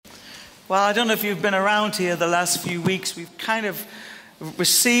Well, I don't know if you've been around here the last few weeks. We've kind of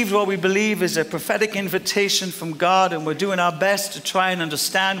received what we believe is a prophetic invitation from God, and we're doing our best to try and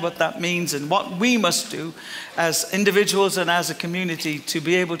understand what that means and what we must do as individuals and as a community to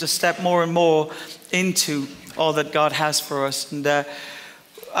be able to step more and more into all that God has for us. And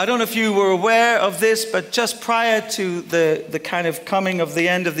I don't know if you were aware of this, but just prior to the kind of coming of the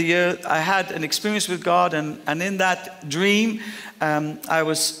end of the year, I had an experience with God, and in that dream, I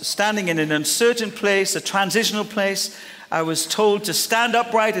was standing in an uncertain place, a transitional place. I was told to stand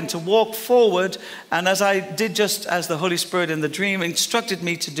upright and to walk forward, and as I did just as the Holy Spirit in the dream instructed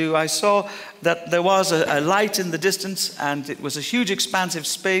me to do, I saw that there was a light in the distance, and it was a huge expansive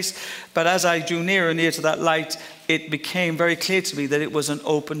space, but as I drew nearer and near to that light, it became very clear to me that it was an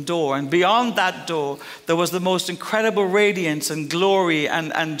open door, and beyond that door, there was the most incredible radiance and glory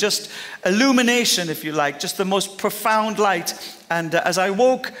and just illumination, if you like, just the most profound light. And as I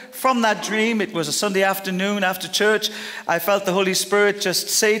woke from that dream, it was a Sunday afternoon after church, I felt the Holy Spirit just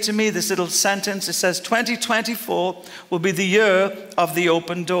say to me this little sentence. It says, 2024 will be the year of the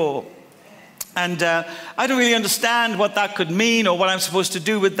open door. And I don't really understand what that could mean or what I'm supposed to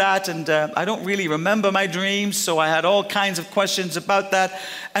do with that. And I don't really remember my dreams, so I had all kinds of questions about that.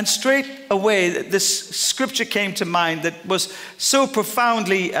 And straight away, this scripture came to mind that was so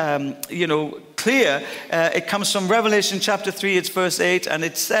profoundly, clear. It comes from Revelation chapter 3, it's verse 8, and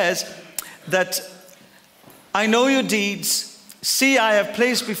it says that, I know your deeds. See, I have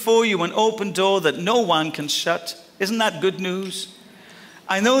placed before you an open door that no one can shut. Isn't that good news?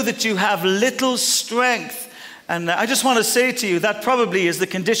 I know that you have little strength. And I just want to say to you, that probably is the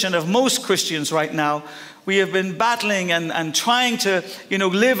condition of most Christians right now. We have been battling and trying to,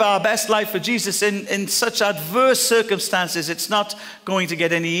 live our best life for Jesus in such adverse circumstances. It's not going to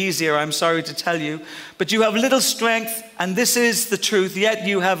get any easier, I'm sorry to tell you. But you have little strength, and this is the truth, yet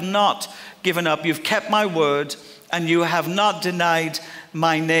you have not given up. You've kept my word, and you have not denied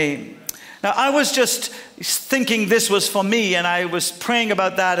my name. Now, I was just thinking this was for me, and I was praying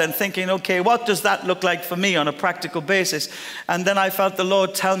about that and thinking, okay, what does that look like for me on a practical basis? And then I felt the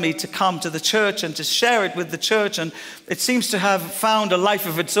Lord tell me to come to the church and to share it with the church, and it seems to have found a life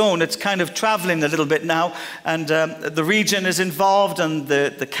of its own. It's kind of traveling a little bit now, and the region is involved, and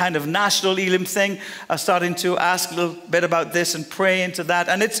the kind of national Elim thing are starting to ask a little bit about this and pray into that.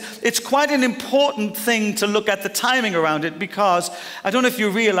 And it's quite an important thing to look at the timing around it, because I don't know if you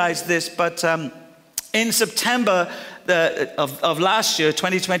realize this, but in September of last year,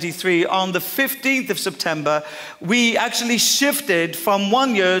 2023, on the 15th of September, we actually shifted from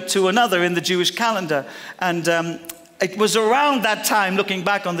one year to another in the Jewish calendar. And it was around that time, looking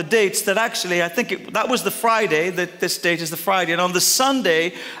back on the dates, that actually, I think that was the Friday, that this date is the Friday. And on the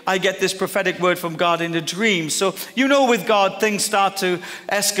Sunday, I get this prophetic word from God in a dream. So, with God, things start to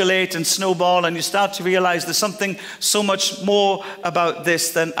escalate and snowball, and you start to realize there's something so much more about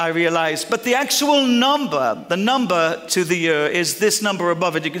this than I realized. But the actual number, the number to the year, is this number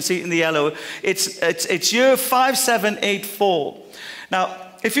above it. You can see it in the yellow. It's year 5784. Now,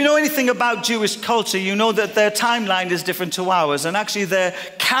 if you know anything about Jewish culture, you know that their timeline is different to ours, and actually their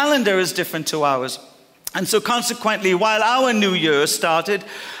calendar is different to ours. And so consequently, while our New Year started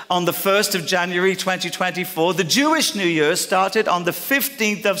on the 1st of January 2024, the Jewish New Year started on the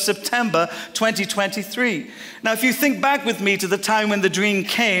 15th of September 2023. Now, if you think back with me to the time when the dream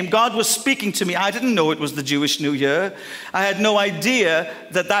came, God was speaking to me. I didn't know it was the Jewish New Year. I had no idea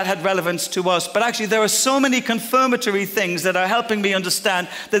that that had relevance to us. But actually, there are so many confirmatory things that are helping me understand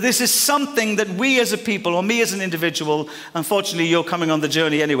that this is something that we as a people, or me as an individual, unfortunately, you're coming on the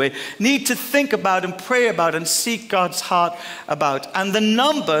journey anyway, need to think about and pray about and seek God's heart about. And the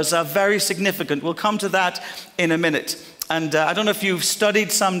numbers are very significant. We'll come to that in a minute. And I don't know if you've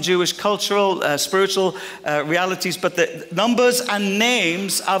studied some Jewish cultural, spiritual realities, but the numbers and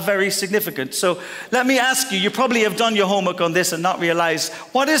names are very significant. So let me ask you, you probably have done your homework on this and not realized,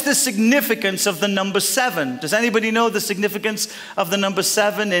 what is the significance of the number 7? Does anybody know the significance of the number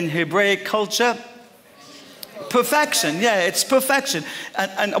 7 in Hebraic culture? Perfection, yeah, it's perfection.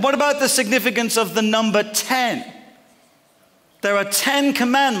 And what about the significance of the number 10? There are 10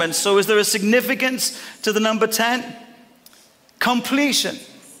 commandments, so is there a significance to the number 10? Completion.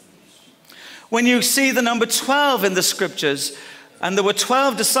 When you see the number 12 in the scriptures, and there were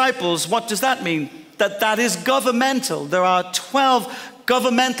 12 disciples, what does that mean? That is governmental. There are 12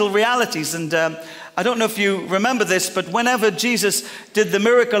 governmental realities. And I don't know if you remember this, but whenever Jesus did the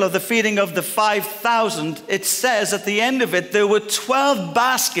miracle of the feeding of the 5,000, it says at the end of it, there were 12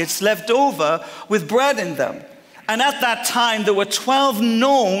 baskets left over with bread in them. And at that time, there were 12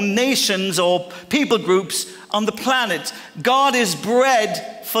 known nations or people groups on the planet. God is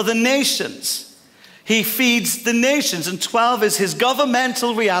bread for the nations. He feeds the nations, and 12 is his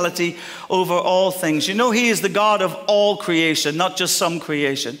governmental reality over all things. You know, he is the God of all creation, not just some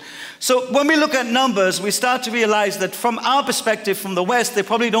creation. So when we look at numbers, we start to realize that from our perspective, from the West, they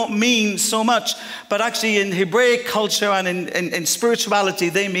probably don't mean so much. But actually in Hebraic culture and in spirituality,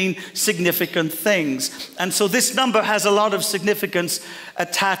 they mean significant things. And so this number has a lot of significance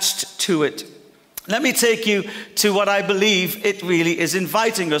attached to it. Let me take you to what I believe it really is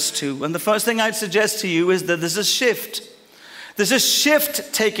inviting us to. And the first thing I'd suggest to you is that there's a shift. There's a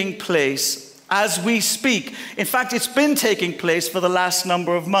shift taking place as we speak. In fact, it's been taking place for the last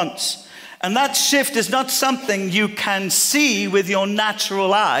number of months. And that shift is not something you can see with your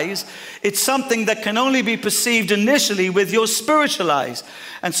natural eyes. It's something that can only be perceived initially with your spiritual eyes.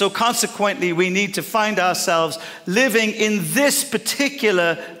 And so consequently, we need to find ourselves living in this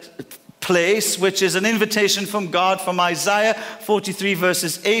particular place, which is an invitation from God from Isaiah 43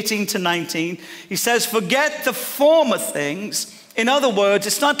 verses 18 to 19. He says, forget the former things. In other words,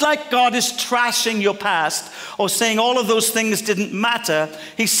 it's not like God is trashing your past or saying all of those things didn't matter.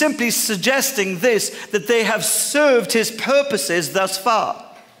 He's simply suggesting this, that they have served his purposes thus far.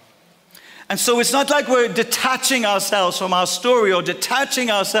 And so it's not like we're detaching ourselves from our story or detaching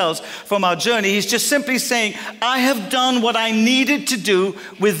ourselves from our journey. He's just simply saying, I have done what I needed to do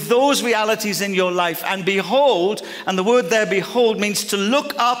with those realities in your life. And behold, and the word there, behold, means to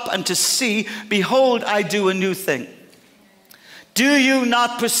look up and to see. Behold, I do a new thing. Do you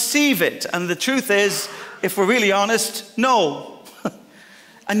not perceive it? And the truth is, if we're really honest, no.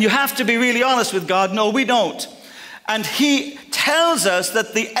 And you have to be really honest with God. No, we don't. And he tells us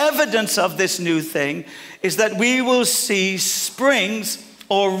that the evidence of this new thing is that we will see springs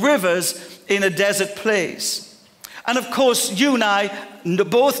or rivers in a desert place. And of course, you and I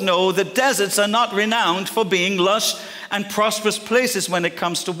both know that deserts are not renowned for being lush and prosperous places when it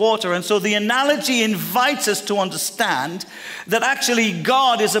comes to water. And so the analogy invites us to understand that actually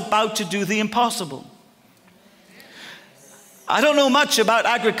God is about to do the impossible. I don't know much about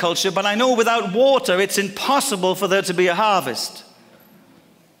agriculture, but I know without water, it's impossible for there to be a harvest.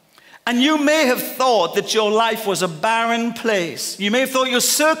 And you may have thought that your life was a barren place. You may have thought your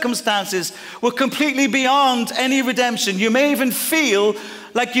circumstances were completely beyond any redemption. You may even feel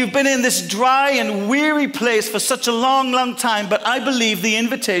like you've been in this dry and weary place for such a long, long time. But I believe the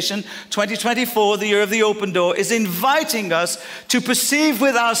invitation, 2024, the year of the open door, is inviting us to perceive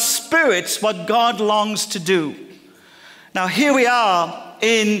with our spirits what God longs to do. Now, here we are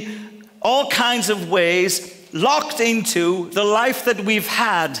in all kinds of ways, locked into the life that we've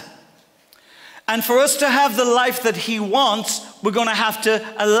had. And for us to have the life that he wants, we're going to have to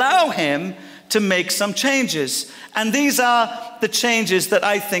allow him to make some changes. And these are the changes that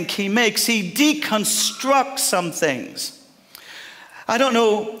I think he makes. He deconstructs some things. I don't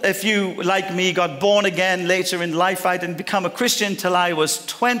know if you, like me, got born again later in life. I didn't become a Christian till I was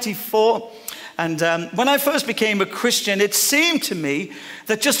 24. And when I first became a Christian, it seemed to me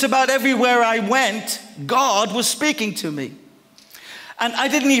that just about everywhere I went, God was speaking to me. And I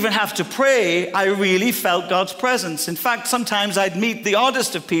didn't even have to pray. I really felt God's presence. In fact, sometimes I'd meet the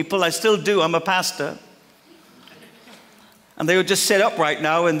oddest of people. I still do. I'm a pastor. And they would just sit up right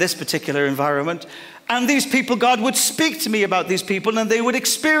now in this particular environment. And these people, God would speak to me about these people, and they would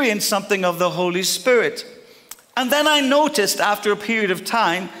experience something of the Holy Spirit. And then I noticed after a period of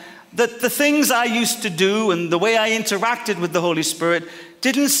time that the things I used to do and the way I interacted with the Holy Spirit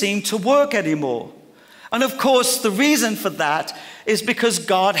didn't seem to work anymore. And of course, the reason for that is because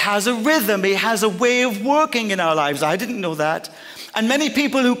God has a rhythm. He has a way of working in our lives. I didn't know that. And many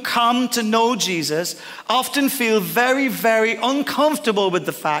people who come to know Jesus often feel very, very uncomfortable with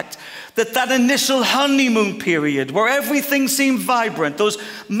the fact that that initial honeymoon period where everything seemed vibrant, those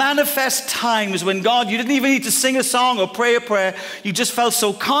manifest times when God, you didn't even need to sing a song or pray a prayer, you just felt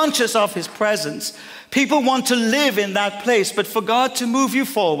so conscious of his presence. People want to live in that place, but for God to move you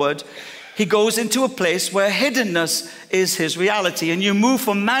forward, he goes into a place where hiddenness is his reality. And you move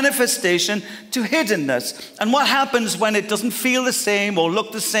from manifestation to hiddenness. And what happens when it doesn't feel the same or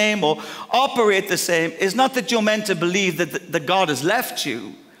look the same or operate the same is not that you're meant to believe that God has left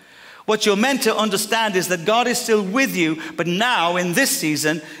you. What you're meant to understand is that God is still with you, but now in this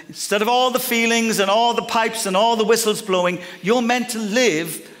season, instead of all the feelings and all the pipes and all the whistles blowing, you're meant to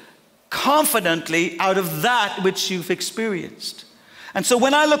live confidently out of that which you've experienced. And so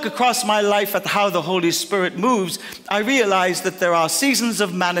when I look across my life at how the Holy Spirit moves, I realize that there are seasons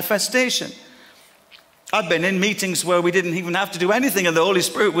of manifestation. I've been in meetings where we didn't even have to do anything and the Holy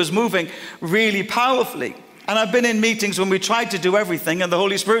Spirit was moving really powerfully. And I've been in meetings when we tried to do everything and the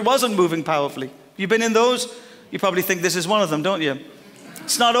Holy Spirit wasn't moving powerfully. You've been in those? You probably think this is one of them, don't you?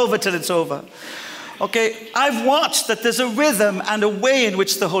 It's not over till it's over. Okay, I've watched that there's a rhythm and a way in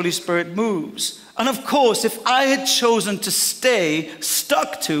which the Holy Spirit moves. And of course, if I had chosen to stay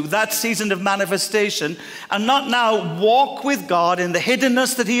stuck to that season of manifestation and not now walk with God in the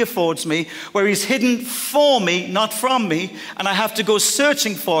hiddenness that he affords me, where he's hidden for me, not from me, and I have to go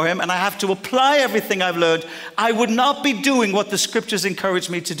searching for him and I have to apply everything I've learned, I would not be doing what the scriptures encourage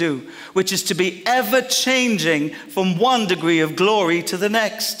me to do, which is to be ever changing from one degree of glory to the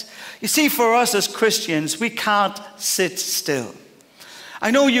next. You see, for us as Christians, we can't sit still.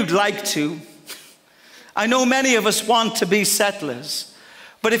 I know you'd like to. I know many of us want to be settlers.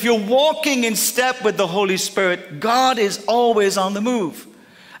 But if you're walking in step with the Holy Spirit, God is always on the move.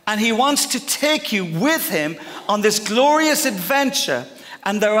 And he wants to take you with him on this glorious adventure.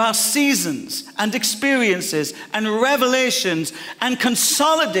 And there are seasons and experiences and revelations and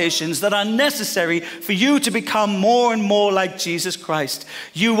consolidations that are necessary for you to become more and more like Jesus Christ.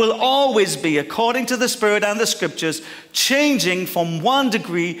 You will always be, according to the Spirit and the Scriptures, changing from one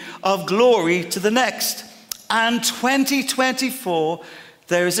degree of glory to the next. And 2024,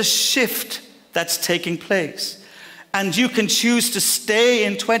 there is a shift that's taking place. And you can choose to stay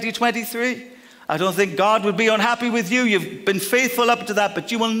in 2023. I don't think God would be unhappy with you. You've been faithful up to that, but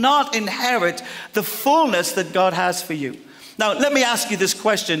you will not inherit the fullness that God has for you. Now, let me ask you this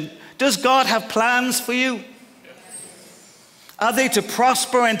question. Does God have plans for you? Are they to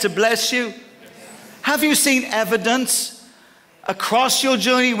prosper and to bless you? Have you seen evidence across your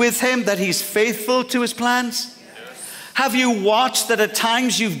journey with him that he's faithful to his plans? Have you watched that at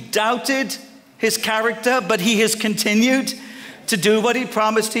times you've doubted his character, but he has continued to do what he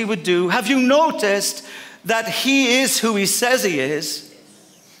promised he would do? Have you noticed that he is who he says he is,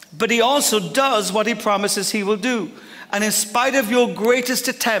 but he also does what he promises he will do? And in spite of your greatest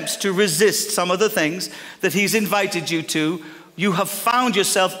attempts to resist some of the things that he's invited you to, you have found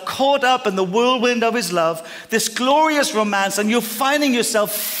yourself caught up in the whirlwind of his love, this glorious romance, and you're finding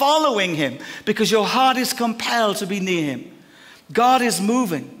yourself following him because your heart is compelled to be near him. God is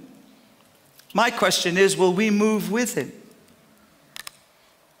moving. My question is, will we move with him?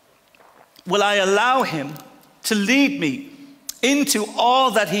 Will I allow him to lead me into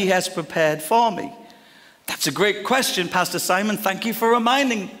all that he has prepared for me? That's a great question, Pastor Simon. Thank you for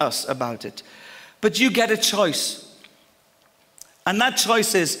reminding us about it. But you get a choice. And that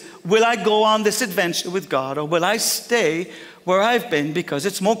choice is, will I go on this adventure with God, or will I stay where I've been because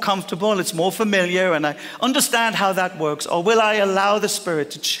it's more comfortable, it's more familiar, and I understand how that works? Or will I allow the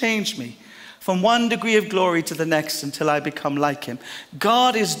Spirit to change me from one degree of glory to the next until I become like him?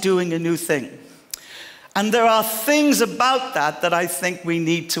 God is doing a new thing. And there are things about that I think we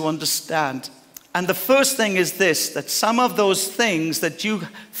need to understand. And the first thing is this, that some of those things that you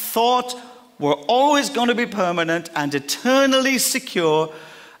thought were always going to be permanent and eternally secure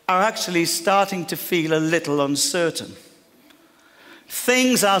are actually starting to feel a little uncertain.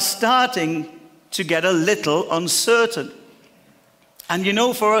 Things are starting to get a little uncertain. And you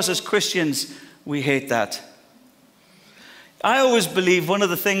know, for us as Christians, we hate that. I always believe one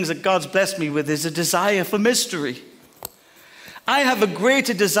of the things that God's blessed me with is a desire for mystery. I have a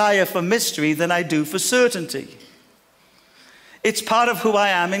greater desire for mystery than I do for certainty. It's part of who I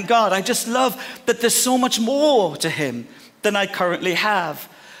am in God. I just love that there's so much more to him than I currently have.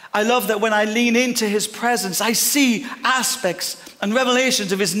 I love that when I lean into his presence, I see aspects and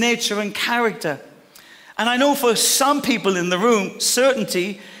revelations of his nature and character. And I know for some people in the room,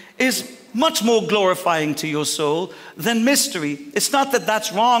 certainty is much more glorifying to your soul than mystery. It's not that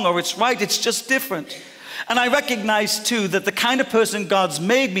that's wrong or it's right, it's just different. And I recognize too that the kind of person God's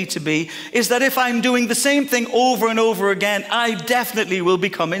made me to be is that if I'm doing the same thing over and over again, I definitely will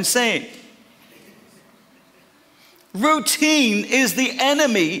become insane. Routine is the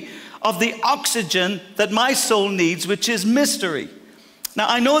enemy of the oxygen that my soul needs, which is mystery. Now,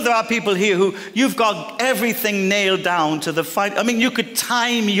 I know there are people here who you've got everything nailed down to the final. I mean, you could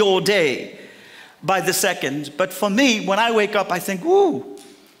time your day by the second. But for me, when I wake up, I think, ooh.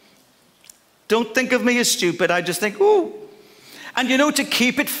 Don't think of me as stupid. I just think, ooh. And you know, to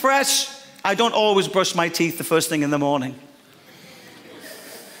keep it fresh, I don't always brush my teeth the first thing in the morning.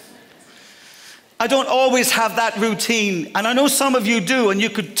 I don't always have that routine. And I know some of you do, and you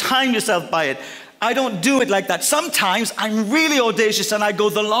could time yourself by it. I don't do it like that. Sometimes I'm really audacious and I go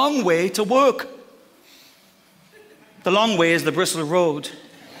the long way to work. The long way is the Bristol Road.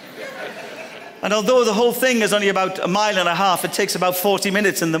 And although the whole thing is only about 1.5 miles, it takes about 40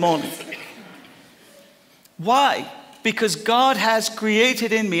 minutes in the morning. Why? Because God has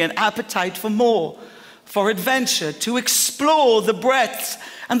created in me an appetite for more, for adventure, to explore the breadth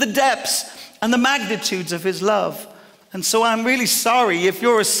and the depths and the magnitudes of his love. And so I'm really sorry if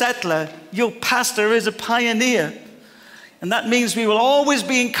you're a settler, your pastor is a pioneer. And that means we will always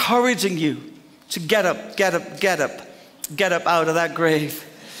be encouraging you to get up, get up, get up. Get up out of that grave.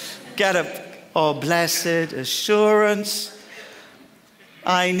 Get up. Oh, blessed assurance.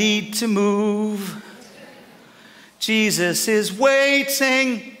 I need to move. Jesus is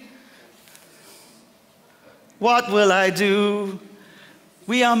waiting. What will I do?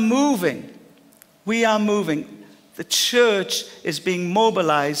 We are moving. We are moving. The church is being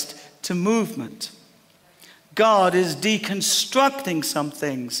mobilized to movement. God is deconstructing some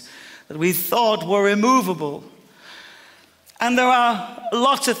things that we thought were immovable. And there are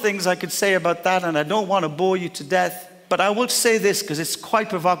lots of things I could say about that, and I don't want to bore you to death. But I will say this because it's quite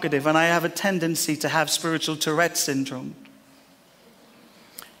provocative, and I have a tendency to have spiritual Tourette syndrome.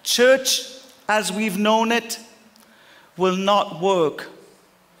 Church, as we've known it, will not work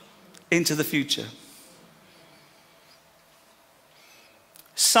into the future.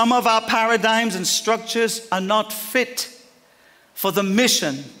 Some of our paradigms and structures are not fit for the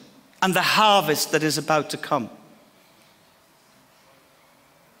mission and the harvest that is about to come.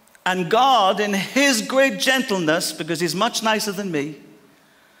 And God, in his great gentleness, because he's much nicer than me,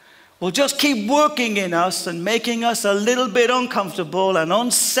 will just keep working in us and making us a little bit uncomfortable and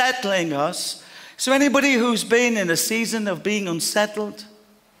unsettling us. Is there anybody who's been in a season of being unsettled?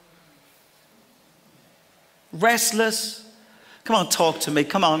 Restless? Come on, talk to me.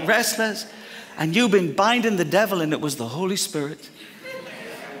 Come on, restless? And you've been binding the devil and it was the Holy Spirit.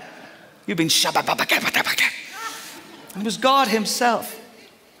 You've been it was God himself.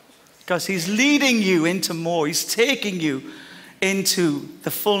 Because he's leading you into more. He's taking you into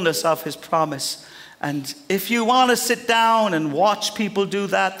the fullness of his promise. And if you want to sit down and watch people do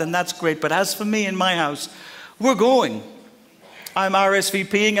that, then that's great. But as for me and my house, we're going. I'm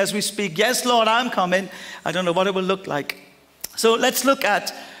RSVPing as we speak. Yes, Lord, I'm coming. I don't know what it will look like. So let's look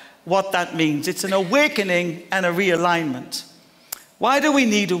at what that means. It's an awakening and a realignment. Why do we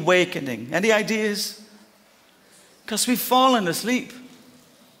need awakening? Any ideas? Because we've fallen asleep.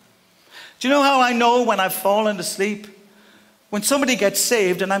 Do you know how I know when I've fallen asleep? When somebody gets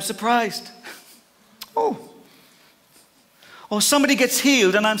saved and I'm surprised. Oh. Or somebody gets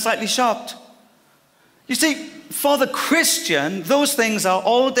healed and I'm slightly shocked. You see, for the Christian, those things are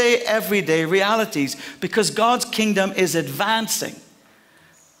all day, everyday realities because God's kingdom is advancing.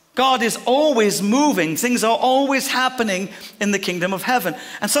 God is always moving. Things are always happening in the kingdom of heaven.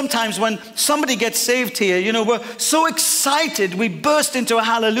 And sometimes when somebody gets saved here, you know, we're so excited, we burst into a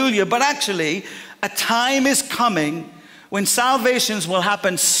hallelujah. But actually, a time is coming when salvations will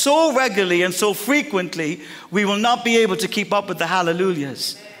happen so regularly and so frequently, we will not be able to keep up with the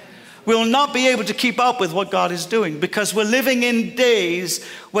hallelujahs. We will not be able to keep up with what God is doing because we're living in days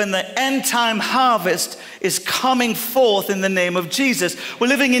when the end time harvest is coming forth in the name of Jesus. We're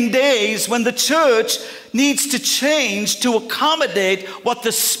living in days when the church needs to change to accommodate what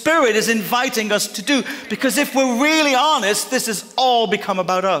the Spirit is inviting us to do. Because if we're really honest, this has all become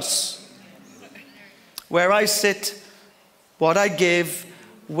about us. Where I sit, what I give,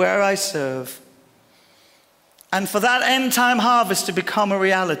 where I serve. And for that end time harvest to become a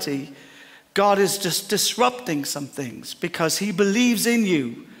reality, God is just disrupting some things because he believes in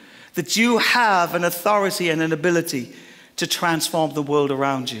you that you have an authority and an ability to transform the world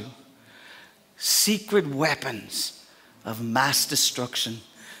around you. Secret weapons of mass destruction,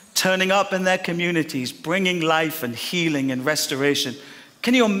 turning up in their communities, bringing life and healing and restoration.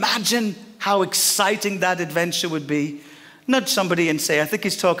 Can you imagine how exciting that adventure would be? Nudge somebody and say, I think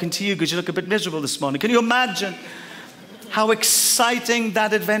he's talking to you because you look a bit miserable this morning. Can you imagine how exciting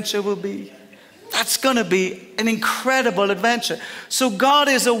that adventure will be? That's going to be an incredible adventure. So God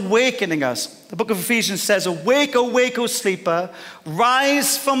is awakening us. The book of Ephesians says, awake, awake, O sleeper,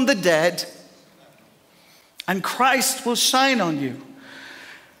 rise from the dead, and Christ will shine on you.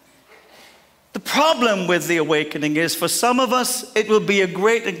 The problem with the awakening is for some of us, it will be a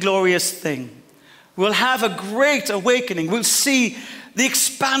great and glorious thing. We'll have a great awakening. We'll see the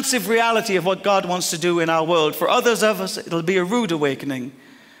expansive reality of what God wants to do in our world. For others of us, it'll be a rude awakening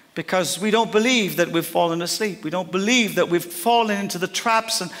because we don't believe that we've fallen asleep. We don't believe that we've fallen into the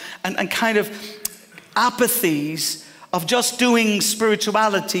traps and kind of apathies of just doing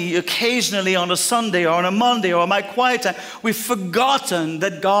spirituality occasionally on a Sunday or on a Monday or my quiet time. We've forgotten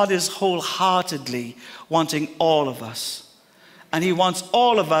that God is wholeheartedly wanting all of us. And he wants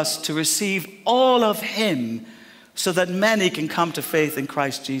all of us to receive all of him so that many can come to faith in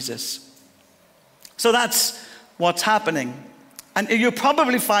Christ Jesus. So that's what's happening. And you'll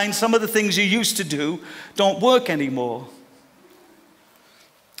probably find some of the things you used to do don't work anymore.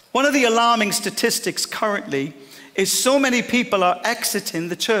 One of the alarming statistics currently is so many people are exiting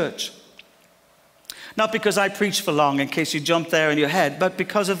the church. Not because I preach for long, in case you jump there in your head, but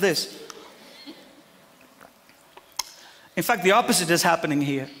because of this. In fact, the opposite is happening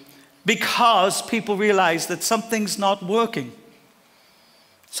here. Because people realize that something's not working.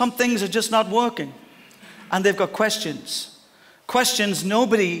 Some things are just not working. And they've got questions. Questions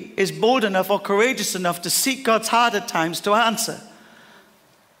nobody is bold enough or courageous enough to seek God's heart at times to answer.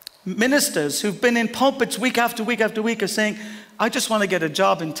 Ministers who've been in pulpits week after week after week are saying, I just want to get a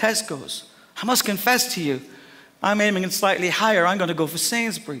job in Tesco's. I must confess to you, I'm aiming it slightly higher. I'm going to go for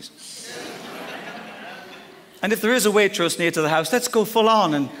Sainsbury's. And if there is a Waitrose near to the house, let's go full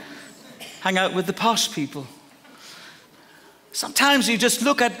on and hang out with the posh people. Sometimes you just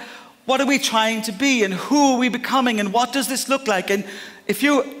look at what are we trying to be and who are we becoming and what does this look like? And if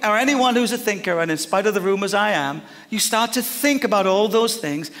you are anyone who's a thinker, and in spite of the rumors I am, you start to think about all those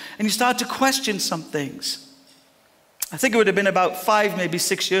things and you start to question some things. I think it would have been about 5, maybe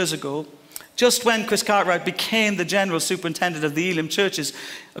 6 years ago, just when Chris Cartwright became the general superintendent of the Elim churches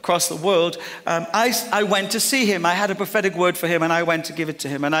across the world, I went to see him. I had a prophetic word for him and I went to give it to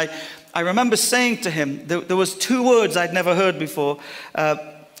him. And I remember saying to him, there was 2 words I'd never heard before.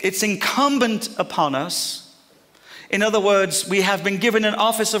 It's incumbent upon us. In other words, we have been given an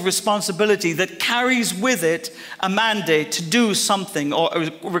office of responsibility that carries with it a mandate to do something or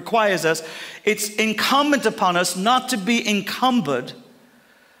requires us. It's incumbent upon us not to be encumbered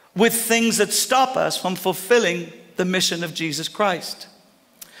with things that stop us from fulfilling the mission of Jesus Christ.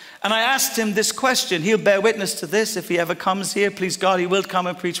 And I asked him this question. He'll bear witness to this if he ever comes here. Please God, he will come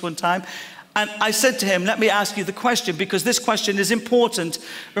and preach one time. And I said to him, let me ask you the question, because this question is important.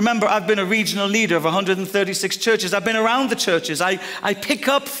 Remember, I've been a regional leader of 136 churches. I've been around the churches. I pick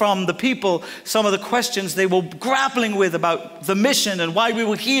up from the people some of the questions they were grappling with about the mission and why we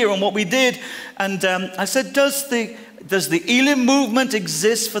were here and what we did. And I said, does the Elim movement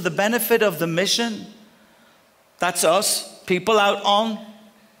exist for the benefit of the mission? That's us, people out on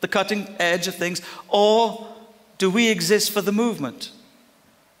the cutting edge of things. Or do we exist for the movement?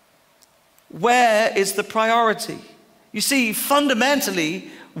 Where is the priority? You see, fundamentally,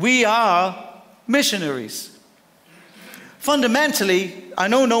 we are missionaries. Fundamentally, I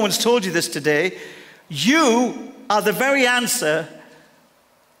know no one's told you this today, you are the very answer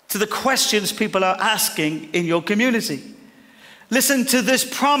to the questions people are asking in your community. Listen to this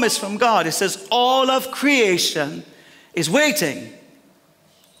promise from God. It says, all of creation is waiting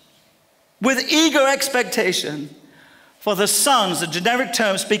with eager expectation for the sons, a generic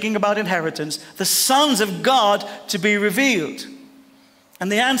term speaking about inheritance, the sons of God to be revealed.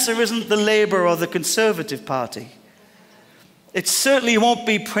 And the answer isn't the Labour or the Conservative Party. It certainly won't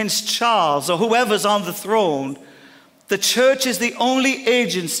be Prince Charles or whoever's on the throne. The church is the only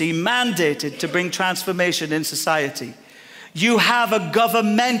agency mandated to bring transformation in society. You have a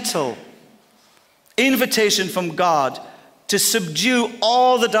governmental invitation from God to subdue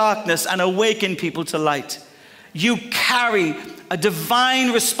all the darkness and awaken people to light. You carry a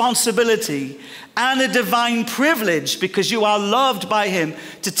divine responsibility and a divine privilege because you are loved by him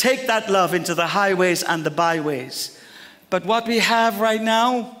to take that love into the highways and the byways. But what we have right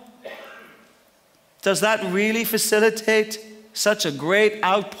now, does that really facilitate such a great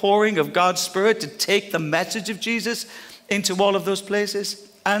outpouring of God's Spirit to take the message of Jesus into all of those places?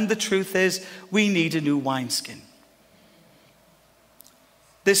 And the truth is, we need a new wineskin.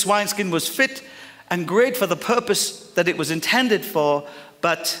 This wineskin was fit and great for the purpose that it was intended for,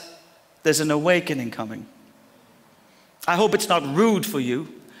 but there's an awakening coming. I hope it's not rude for you.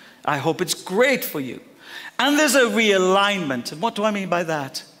 I hope it's great for you. And there's a realignment. And what do I mean by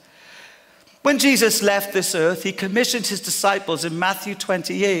that? When Jesus left this earth, he commissioned his disciples in Matthew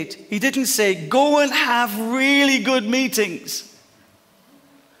 28. He didn't say, go and have really good meetings.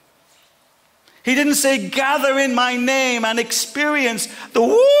 He didn't say, gather in my name and experience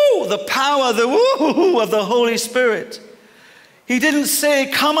the power, the woo of the Holy Spirit. He didn't say,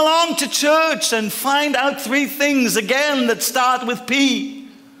 come along to church and find out 3 things again that start with P.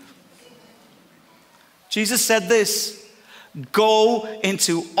 Jesus said this, go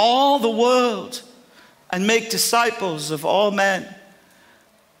into all the world and make disciples of all men,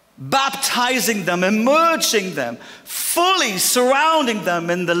 baptizing them, immersing them, fully surrounding them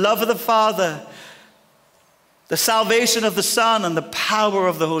in the love of the Father, the salvation of the Son, and the power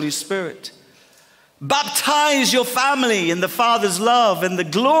of the Holy Spirit. Baptize your family in the Father's love, in the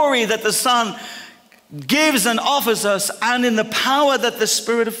glory that the Son gives and offers us, and in the power that the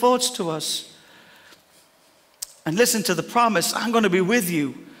Spirit affords to us. And listen to the promise, I'm going to be with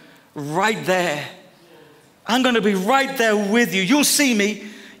you right there. I'm going to be right there with you. You'll see me.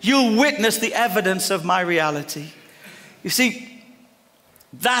 You'll witness the evidence of my reality. You see,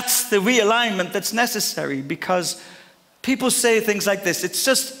 that's the realignment that's necessary, because people say things like this. It's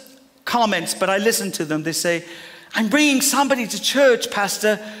just comments, but I listen to them. They say, I'm bringing somebody to church,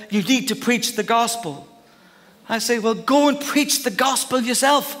 Pastor. You need to preach the gospel. I say, well, go and preach the gospel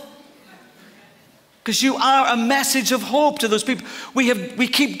yourself. Because you are a message of hope to those people. We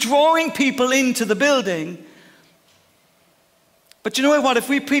keep drawing people into the building. But you know what? If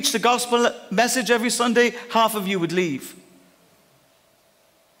we preach the gospel message every Sunday, half of you would leave.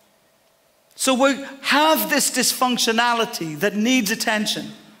 So we have this dysfunctionality that needs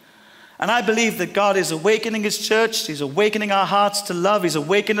attention. And I believe that God is awakening his church. He's awakening our hearts to love. He's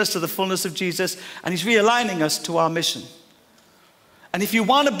awakening us to the fullness of Jesus. And he's realigning us to our mission. And if you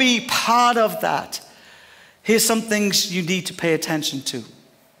want to be part of that, here's some things you need to pay attention to.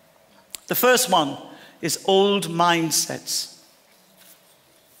 The first one is old mindsets.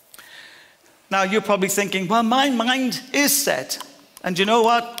 Now, you're probably thinking, well, my mind is set. And you know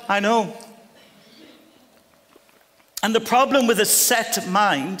what? I know. And the problem with a set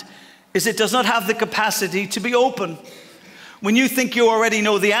mind is it does not have the capacity to be open. When you think you already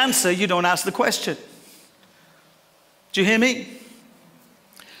know the answer, you don't ask the question. Do you hear me?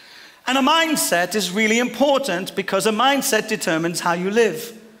 And a mindset is really important, because a mindset determines how you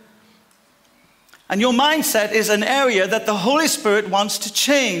live. And your mindset is an area that the Holy Spirit wants to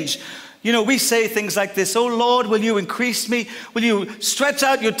change. You know, we say things like this: oh Lord, will you increase me? Will you stretch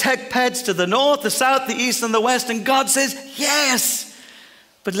out your tech pads to the north, the south, the east, and the west? And God says, yes.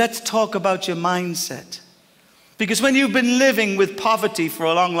 But let's talk about your mindset. Because when you've been living with poverty for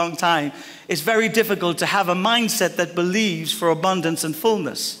a long, long time, it's very difficult to have a mindset that believes for abundance and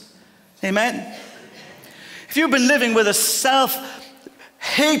fullness. Amen? If you've been living with a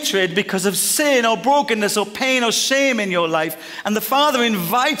self-hatred because of sin or brokenness or pain or shame in your life, and the Father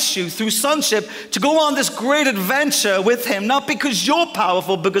invites you through sonship to go on this great adventure with him, not because you're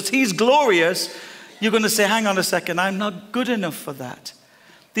powerful, because he's glorious, you're going to say, hang on a second, I'm not good enough for that.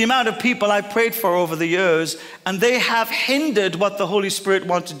 The amount of people I've prayed for over the years, and they have hindered what the Holy Spirit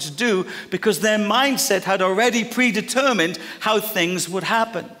wanted to do because their mindset had already predetermined how things would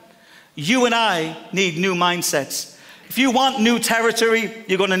happen. You and I need new mindsets. If you want new territory,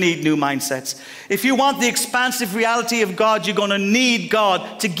 you're going to need new mindsets. If you want the expansive reality of God, you're going to need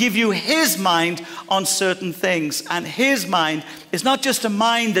God to give you his mind on certain things. And his mind is not just a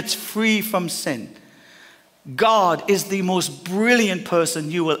mind that's free from sin. God is the most brilliant person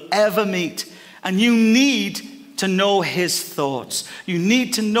you will ever meet. And you need to know his thoughts. You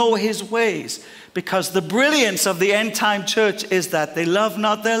need to know his ways. Because the brilliance of the end time church is that they love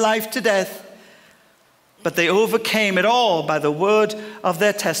not their life to death, but they overcame it all by the word of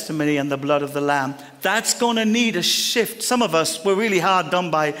their testimony and the blood of the Lamb. That's going to need a shift. Some of us, we're really hard done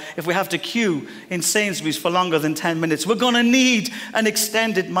by if we have to queue in Sainsbury's for longer than 10 minutes. We're going to need an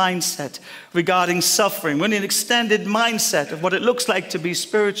extended mindset regarding suffering. We need an extended mindset of what it looks like to be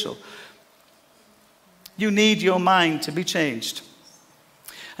spiritual. You need your mind to be changed.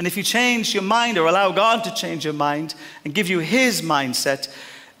 And if you change your mind, or allow God to change your mind and give you his mindset,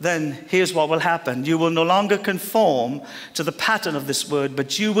 then here's what will happen. You will no longer conform to the pattern of this word,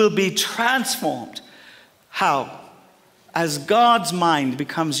 but you will be transformed. How? As God's mind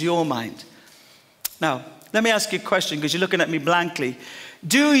becomes your mind. Now, let me ask you a question, because you're looking at me blankly.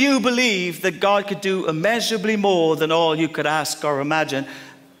 Do you believe that God could do immeasurably more than all you could ask or imagine?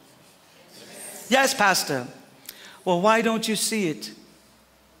 Yes, Pastor. Well, why don't you see it?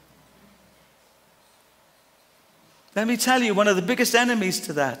 Let me tell you, one of the biggest enemies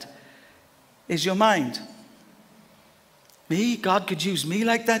to that is your mind. Me? God could use me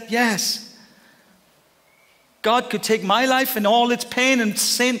like that? Yes. God could take my life and all its pain and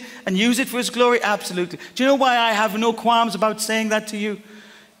sin and use it for his glory? Absolutely. Do you know why I have no qualms about saying that to you?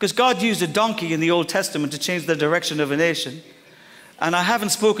 Because God used a donkey in the Old Testament to change the direction of a nation. And I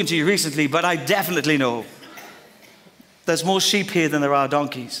haven't spoken to you recently, but I definitely know there's more sheep here than there are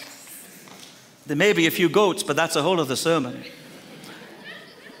donkeys. There may be a few goats, but that's a whole other sermon.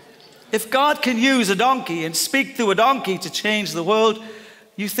 If God can use a donkey and speak through a donkey to change the world,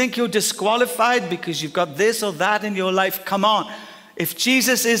 you think you're disqualified because you've got this or that in your life? Come on. If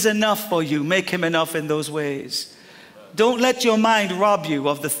Jesus is enough for you, make him enough in those ways. Don't let your mind rob you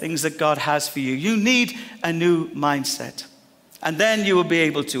of the things that God has for you. You need a new mindset. And then you will be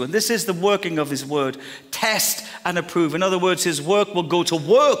able to, and this is the working of his word, test and approve. In other words, his work will go to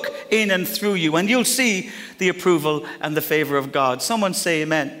work in and through you, and you'll see the approval and the favor of God. Someone say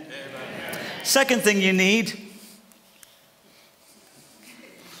amen. Amen. Second thing you need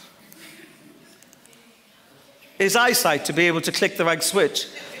is eyesight, to be able to click the right switch.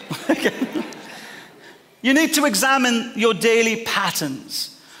 You need to examine your daily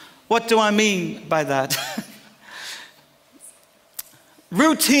patterns. What do I mean by that?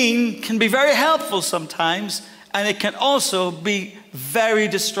 Routine can be very helpful sometimes, and it can also be very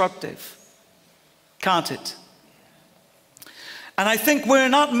destructive, can't it? And I think we're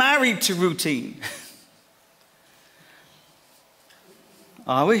not married to routine.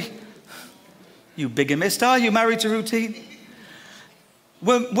 Are we? You bigamist, are you married to routine?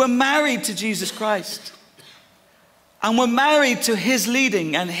 We're married to Jesus Christ. And we're married to his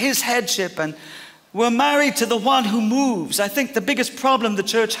leading and his headship, and we're married to the one who moves. I think the biggest problem the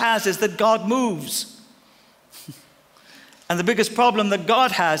church has is that God moves. And the biggest problem that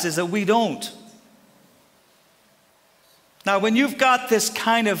God has is that we don't. Now, when you've got this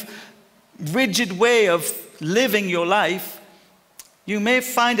kind of rigid way of living your life, you may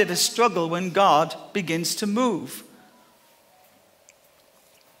find it a struggle when God begins to move.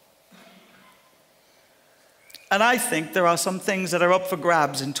 And I think there are some things that are up for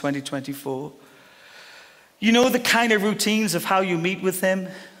grabs in 2024. You know the kind of routines of how you meet with him?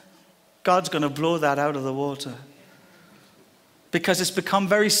 God's going to blow that out of the water. Because it's become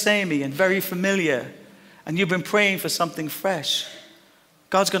very samey and very familiar. And you've been praying for something fresh.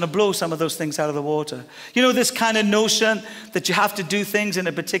 God's going to blow some of those things out of the water. You know, this kind of notion that you have to do things in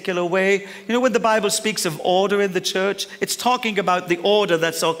a particular way. You know, when the Bible speaks of order in the church, it's talking about the order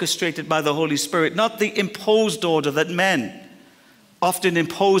that's orchestrated by the Holy Spirit, not the imposed order that men often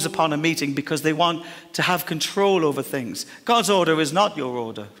impose upon a meeting because they want to have control over things. God's order is not your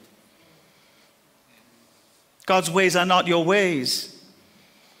order. God's ways are not your ways.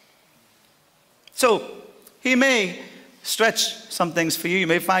 So, he may stretch some things for you. You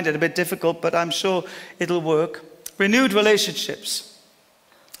may find it a bit difficult, but I'm sure it'll work. Renewed relationships.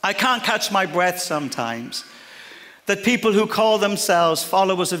 I can't catch my breath sometimes that people who call themselves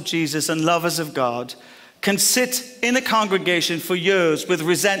followers of Jesus and lovers of God can sit in a congregation for years with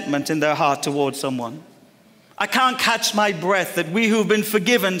resentment in their heart towards someone. I can't catch my breath that we who've been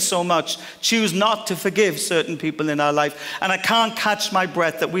forgiven so much choose not to forgive certain people in our life. And I can't catch my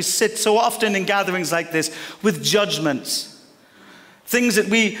breath that we sit so often in gatherings like this with judgments. Things that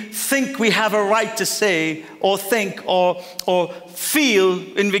we think we have a right to say or think or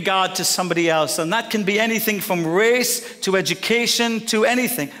feel in regard to somebody else. And that can be anything from race to education to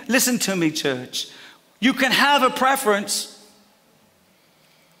anything. Listen to me, church. You can have a preference.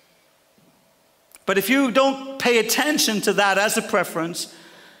 But if you don't pay attention to that as a preference,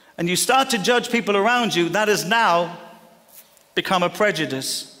 and you start to judge people around you, that has now become a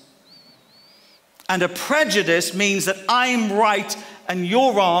prejudice. And a prejudice means that I'm right and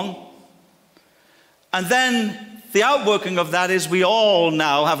you're wrong. And then the outworking of that is we all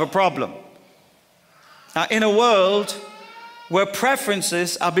now have a problem. Now, in a world where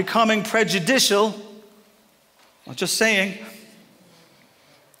preferences are becoming prejudicial, I'm just saying,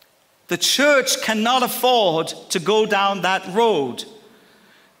 the church cannot afford to go down that road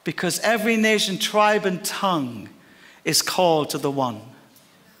because every nation, tribe, and tongue is called to the one.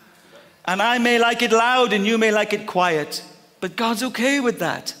 And I may like it loud and you may like it quiet, but God's okay with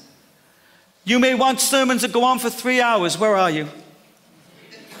that. You may want sermons that go on for 3 hours. Where are you?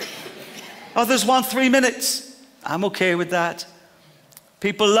 Others want 3 minutes. I'm okay with that.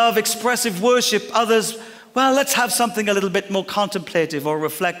 People love expressive worship. Others, well, let's have something a little bit more contemplative or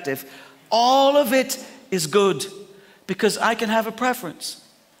reflective. All of it is good because I can have a preference.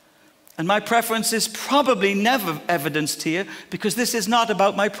 And my preference is probably never evidenced here because this is not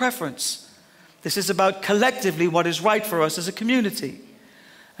about my preference. This is about collectively what is right for us as a community.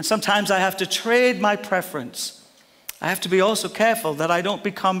 And sometimes I have to trade my preference. I have to be also careful that I don't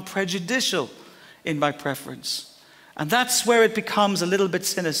become prejudicial in my preference. And that's where it becomes a little bit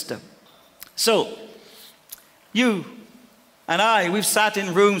sinister. So, you and I, we've sat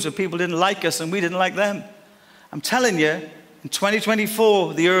in rooms where people didn't like us and we didn't like them. I'm telling you, in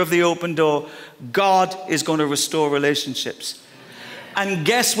 2024, the year of the open door, God is going to restore relationships. And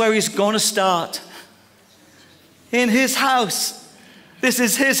guess where he's going to start? In his house. This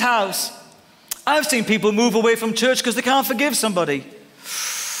is his house. I've seen people move away from church because they can't forgive somebody.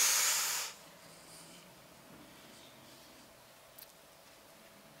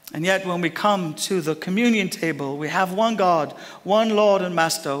 And yet when we come to the communion table, we have one God, one Lord and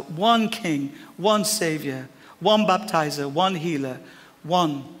Master, one King, one Savior, one baptizer, one healer,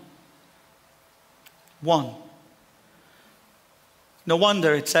 one. No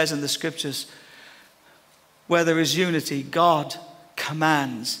wonder it says in the scriptures, where there is unity, God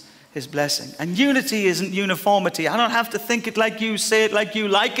commands his blessing. And unity isn't uniformity. I don't have to think it like you, say it like you,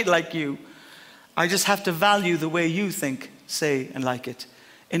 like it like you. I just have to value the way you think, say, and like it.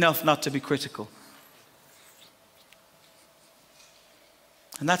 Enough not to be critical.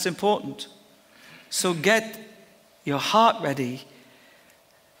 And that's important. So get your heart ready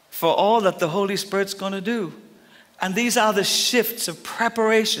for all that the Holy Spirit's going to do. And these are the shifts of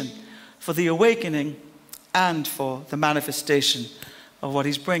preparation for the awakening and for the manifestation of what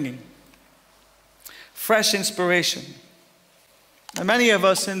he's bringing. Fresh inspiration. And many of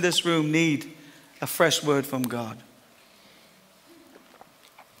us in this room need a fresh word from God.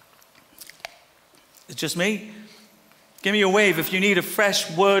 It's just me? Give me a wave if you need a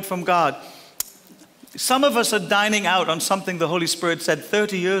fresh word from God. Some of us are dining out on something the Holy Spirit said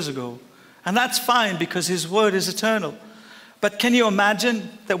 30 years ago. And that's fine because his word is eternal. But can you imagine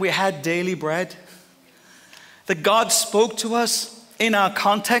that we had daily bread? That God spoke to us in our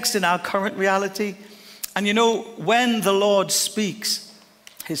context, in our current reality. And you know, when the Lord speaks,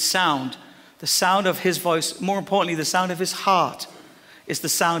 his sound, the sound of his voice, more importantly, the sound of his heart, is the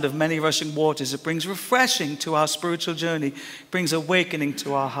sound of many rushing waters. It brings refreshing to our spiritual journey. It brings awakening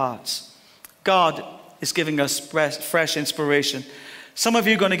to our hearts. God is giving us fresh inspiration. Some of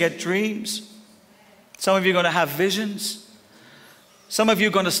you are going to get dreams. Some of you are going to have visions. Some of you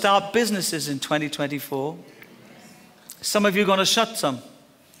are going to start businesses in 2024. Some of you are going to shut some.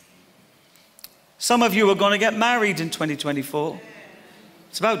 Some of you are going to get married in 2024.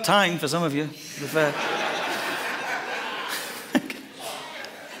 It's about time for some of you, to be fair.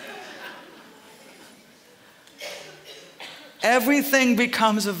 Everything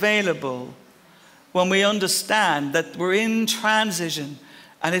becomes available when we understand that we're in transition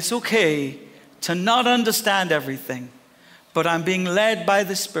and it's okay to not understand everything, but I'm being led by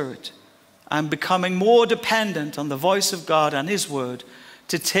the Spirit. I'm becoming more dependent on the voice of God and his word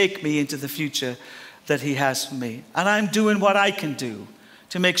to take me into the future that he has for me. And I'm doing what I can do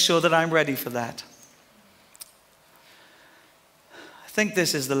to make sure that I'm ready for that. I think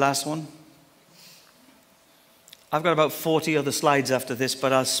this is the last one. I've got about 40 other slides after this,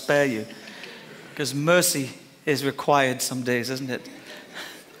 but I'll spare you because mercy is required some days, isn't it?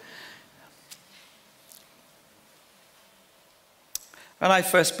 When I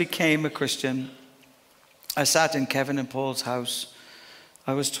first became a Christian, I sat in Kevin and Paul's house.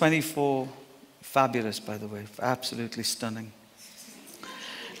 I was 24, fabulous, by the way, absolutely stunning.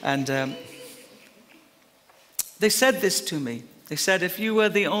 And they said this to me. They said, if you were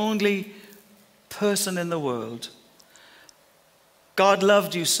the only person in the world, God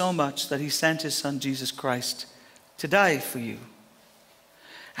loved you so much that he sent his son, Jesus Christ, to die for you.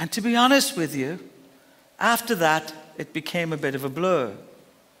 And to be honest with you, after that, it became a bit of a blur.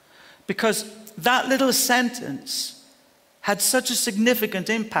 Because that little sentence had such a significant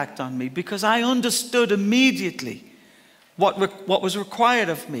impact on me because I understood immediately what was required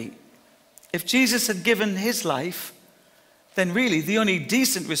of me. If Jesus had given his life, then really the only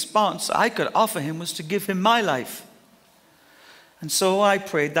decent response I could offer him was to give him my life. And so I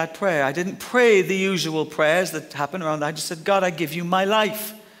prayed that prayer. I didn't pray the usual prayers that happen around that. I just said, God, I give you my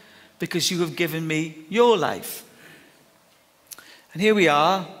life because you have given me your life. And here we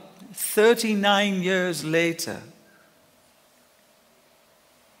are, 39 years later.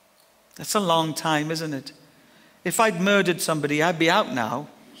 That's a long time, isn't it? If I'd murdered somebody, I'd be out now.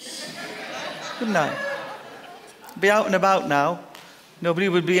 Wouldn't I? I'd be out and about now. Nobody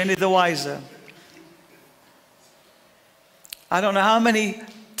would be any the wiser. I don't know how many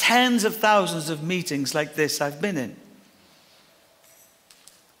tens of thousands of meetings like this I've been in.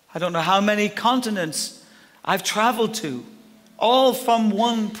 I don't know how many continents I've traveled to, all from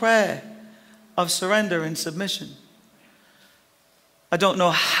one prayer of surrender and submission. I don't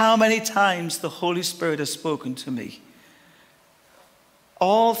know how many times the Holy Spirit has spoken to me,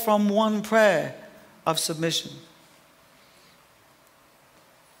 all from one prayer of submission.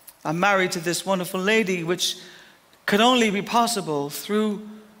 I'm married to this wonderful lady, which could only be possible through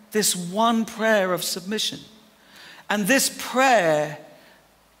this one prayer of submission. And this prayer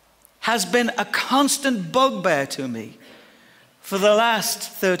has been a constant bugbear to me for the last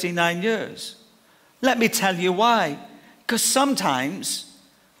 39 years. Let me tell you why. Because sometimes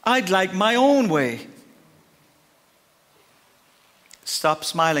I'd like my own way. Stop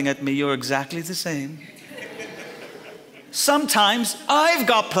smiling at me, you're exactly the same. Sometimes I've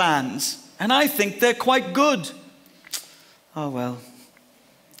got plans and I think they're quite good. Oh well.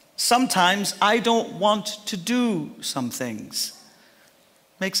 Sometimes I don't want to do some things.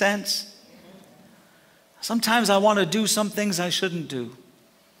 Make sense? Sometimes I want to do some things I shouldn't do.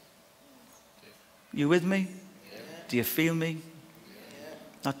 You with me? Do you feel me?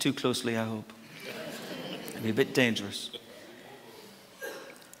 Not too closely, I hope. It'd be a bit dangerous.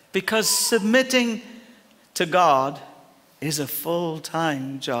 Because submitting to God is a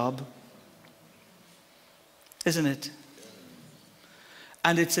full-time job, isn't it?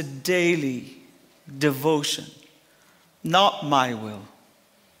 And it's a daily devotion. Not my will,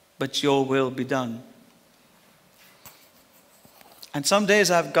 but your will be done. And some days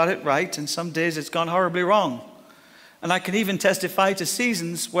I've got it right, and some days it's gone horribly wrong. And I can even testify to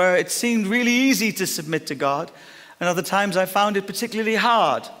seasons where it seemed really easy to submit to God, and other times I found it particularly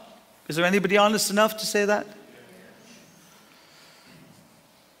hard. Is there anybody honest enough to say that?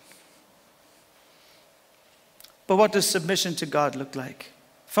 But what does submission to God look like?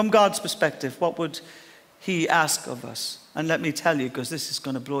 From God's perspective, what would He ask of us? And let me tell you, because this is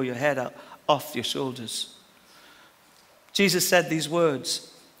going to blow your head off your shoulders. Jesus said these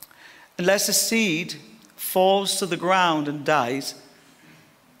words, "Unless a seed falls to the ground and dies,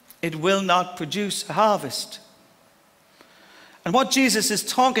 it will not produce a harvest." And what Jesus is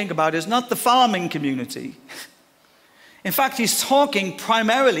talking about is not the farming community. In fact, He's talking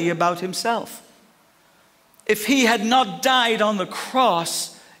primarily about Himself. If He had not died on the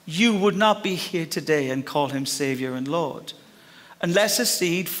cross, you would not be here today and call Him Savior and Lord. Unless a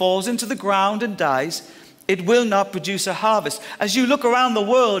seed falls into the ground and dies, it will not produce a harvest. As you look around the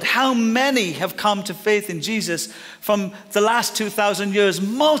world, how many have come to faith in Jesus from the last 2,000 years?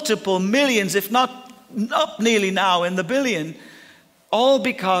 Multiple millions, if not up nearly now in the billion. All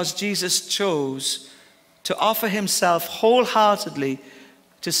because Jesus chose to offer Himself wholeheartedly,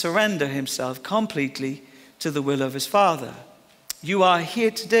 to surrender Himself completely to the will of His Father. You are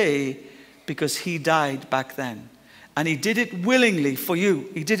here today because He died back then. And He did it willingly for you.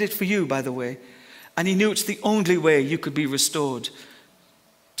 He did it for you, by the way. And He knew it's the only way you could be restored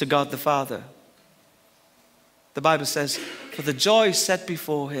to God the Father. The Bible says, for the joy set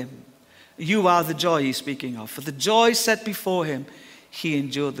before Him, you are the joy He's speaking of. For the joy set before Him, He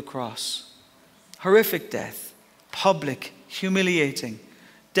endured the cross. Horrific death, public, humiliating,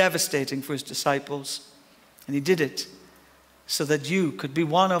 devastating for His disciples. And He did it so that you could be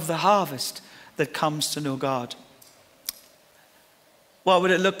one of the harvest that comes to know God. What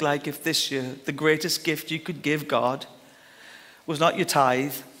would it look like if this year the greatest gift you could give God was not your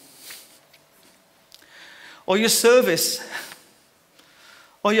tithe or your service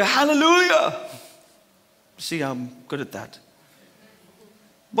or your hallelujah? See, I'm good at that.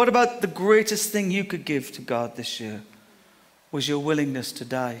 What about the greatest thing you could give to God this year was your willingness to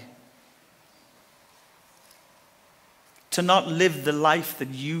die? To not live the life that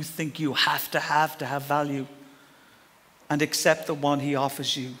you think you have to have value, and accept the one He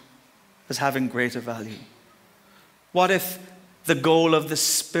offers you as having greater value. What if the goal of the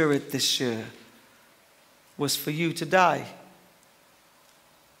Spirit this year was for you to die?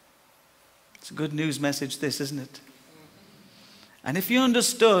 It's a good news message, this, isn't it? And if you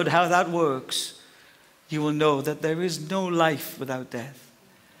understood how that works, you will know that there is no life without death.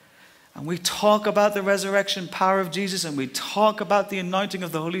 And we talk about the resurrection power of Jesus, and we talk about the anointing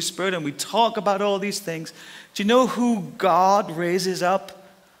of the Holy Spirit, and we talk about all these things. Do you know who God raises up?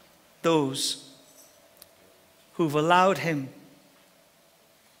 Those who've allowed Him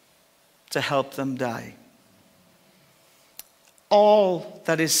to help them die. All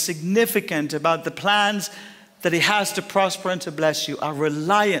that is significant about the plans that He has to prosper and to bless you are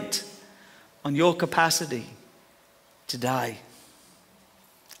reliant on your capacity to die.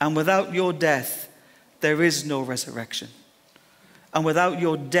 And without your death, there is no resurrection. And without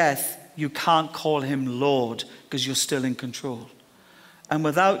your death, you can't call Him Lord because you're still in control. And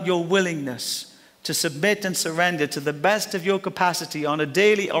without your willingness to submit and surrender to the best of your capacity on a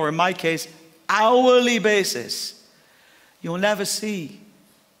daily, or in my case, hourly basis, you'll never see,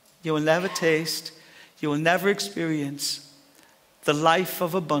 you will never taste, you will never experience the life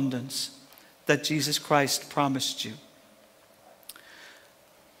of abundance that Jesus Christ promised you.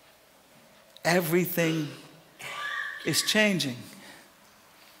 Everything is changing.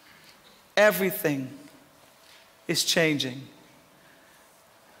 Everything is changing.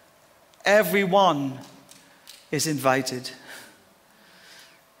 Everyone is invited.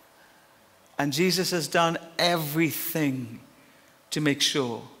 And Jesus has done everything to make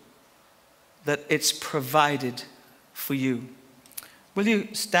sure that it's provided for you. Will you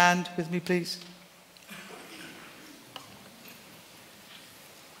stand with me, please?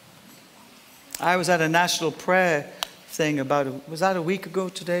 I was at a national prayer thing was that a week ago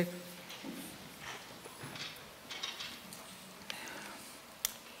today?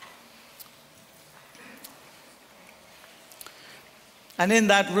 And in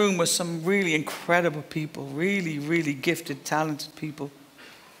that room was some really incredible people, really, really gifted, talented people.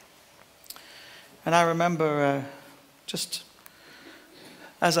 And I remember just,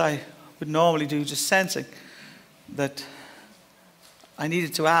 as I would normally do, just sensing that I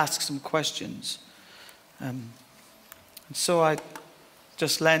needed to ask some questions. And so I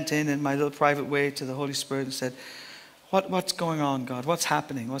just leant in my little private way to the Holy Spirit and said, what's going on, God? What's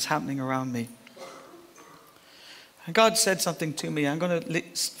happening? What's happening around me? And God said something to me. I'm going to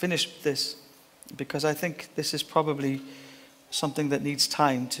finish this because I think this is probably something that needs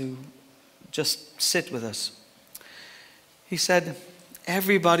time to just sit with us. He said,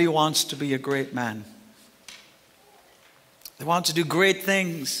 everybody wants to be a great man. They want to do great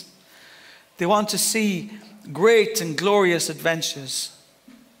things. They want to see great and glorious adventures.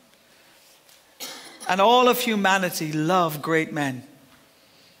 And all of humanity love great men.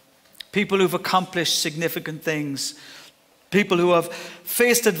 People who've accomplished significant things. People who have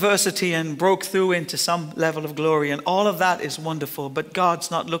faced adversity and broke through into some level of glory. And all of that is wonderful. But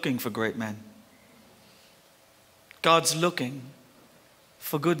God's not looking for great men. God's looking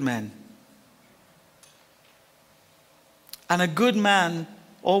for good men. And a good man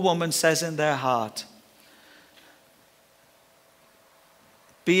or woman says in their heart,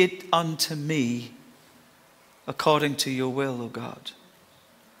 be it unto me according to your will, O God.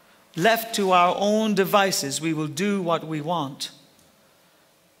 Left to our own devices, we will do what we want.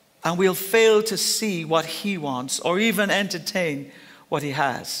 And we'll fail to see what he wants or even entertain what he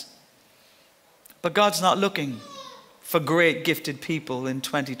has. But God's not looking for great gifted people in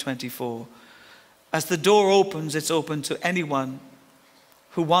 2024. As the door opens, it's open to anyone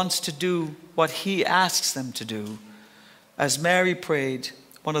who wants to do what he asks them to do. As Mary prayed,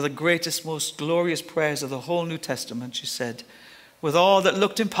 one of the greatest, most glorious prayers of the whole New Testament, she said, with all that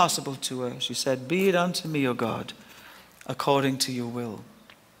looked impossible to her, she said, be it unto me, O God, according to your will.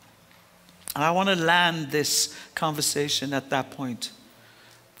 And I want to land this conversation at that point.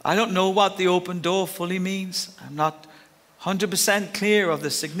 I don't know what the open door fully means. I'm not 100% clear of the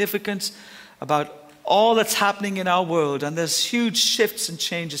significance about all that's happening in our world, and there's huge shifts and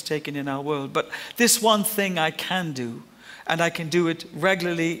changes taken in our world. But this one thing I can do, and I can do it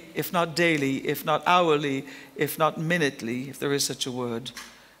regularly, if not daily, if not hourly, if not minutely, if there is such a word.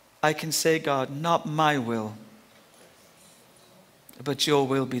 I can say, God, not my will, but your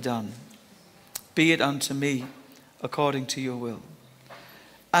will be done. Be it unto me according to your will.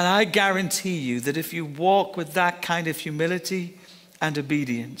 And I guarantee you that if you walk with that kind of humility and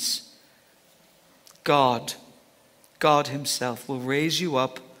obedience, God himself will raise you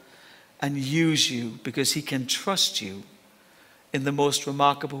up and use you because he can trust you in the most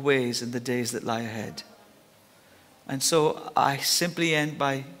remarkable ways in the days that lie ahead. And so I simply end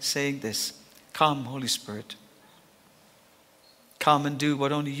by saying this. Come, Holy Spirit. Come and do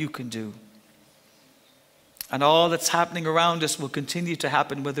what only you can do. And all that's happening around us will continue to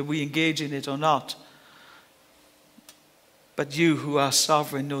happen whether we engage in it or not. But you who are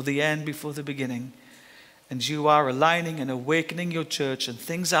sovereign know the end before the beginning. And you are aligning and awakening your church, and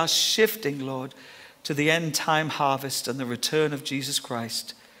things are shifting, Lord, to the end time harvest and the return of Jesus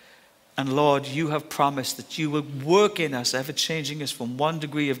Christ. And Lord, you have promised that you will work in us, ever changing us from one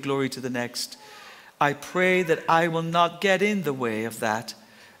degree of glory to the next. I pray that I will not get in the way of that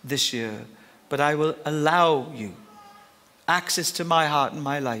this year, but I will allow you access to my heart and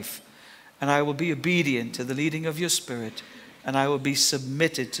my life, and I will be obedient to the leading of your Spirit, and I will be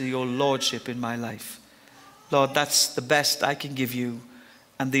submitted to your lordship in my life. Lord, that's the best I can give you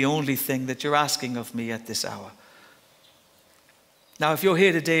and the only thing that you're asking of me at this hour. Now, if you're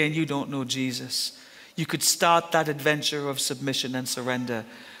here today and you don't know Jesus, you could start that adventure of submission and surrender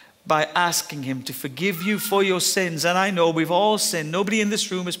by asking him to forgive you for your sins. And I know we've all sinned. Nobody in this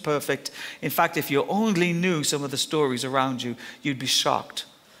room is perfect. In fact, if you only knew some of the stories around you, you'd be shocked.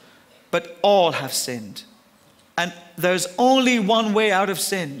 But all have sinned. And there's only one way out of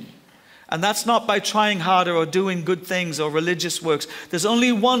sin. And that's not by trying harder or doing good things or religious works. There's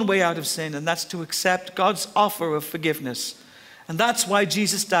only one way out of sin, and that's to accept God's offer of forgiveness. And that's why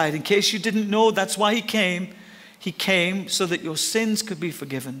Jesus died. In case you didn't know, that's why he came. He came so that your sins could be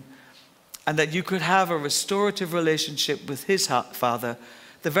forgiven and that you could have a restorative relationship with his Father.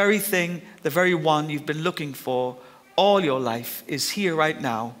 The very thing, the very one you've been looking for all your life is here right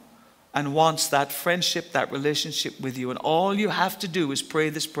now and wants that friendship, that relationship with you. And all you have to do is pray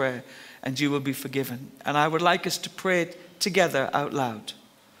this prayer, and you will be forgiven. And I would like us to pray it together out loud.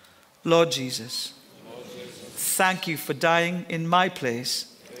 Lord Jesus, thank you for dying in my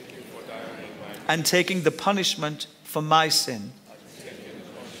place and taking the punishment for my sin.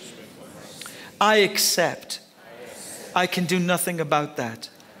 I accept I can do nothing about that.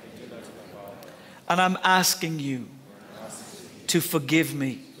 And I'm asking you to forgive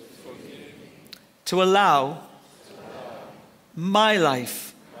me, to allow my life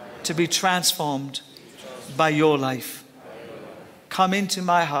to be transformed by your life. Come into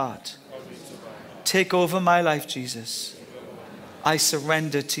my heart. Take over my life, Jesus. I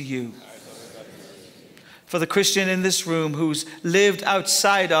surrender to you. For the Christian in this room who's lived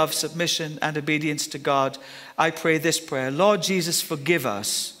outside of submission and obedience to God, I pray this prayer. Lord Jesus, forgive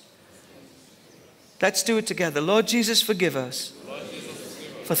us. Let's do it together. Lord Jesus, forgive us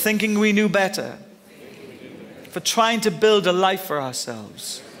for thinking we knew better, for trying to build a life for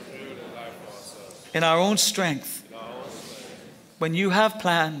ourselves in our own strength, when you have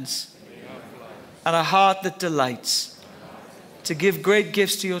plans and a heart that delights to give great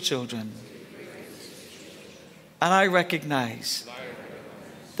gifts to your children. And I recognize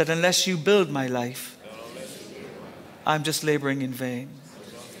that unless you build my life, I'm just laboring in vain.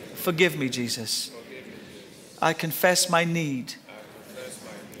 Forgive me, Jesus. I confess my need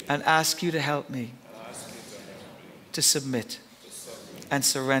and ask you to help me to submit and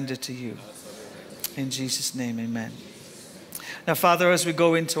surrender to you. In Jesus' name, amen. Now, Father, as we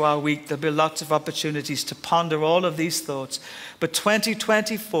go into our week, there'll be lots of opportunities to ponder all of these thoughts. But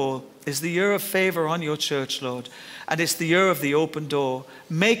 2024 is the year of favor on your church, Lord. And it's the year of the open door.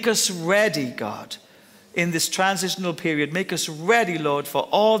 Make us ready, God, in this transitional period. Make us ready, Lord, for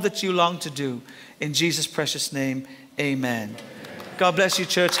all that you long to do. In Jesus' precious name, amen. God bless you,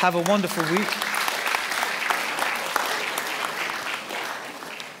 church. Have a wonderful week.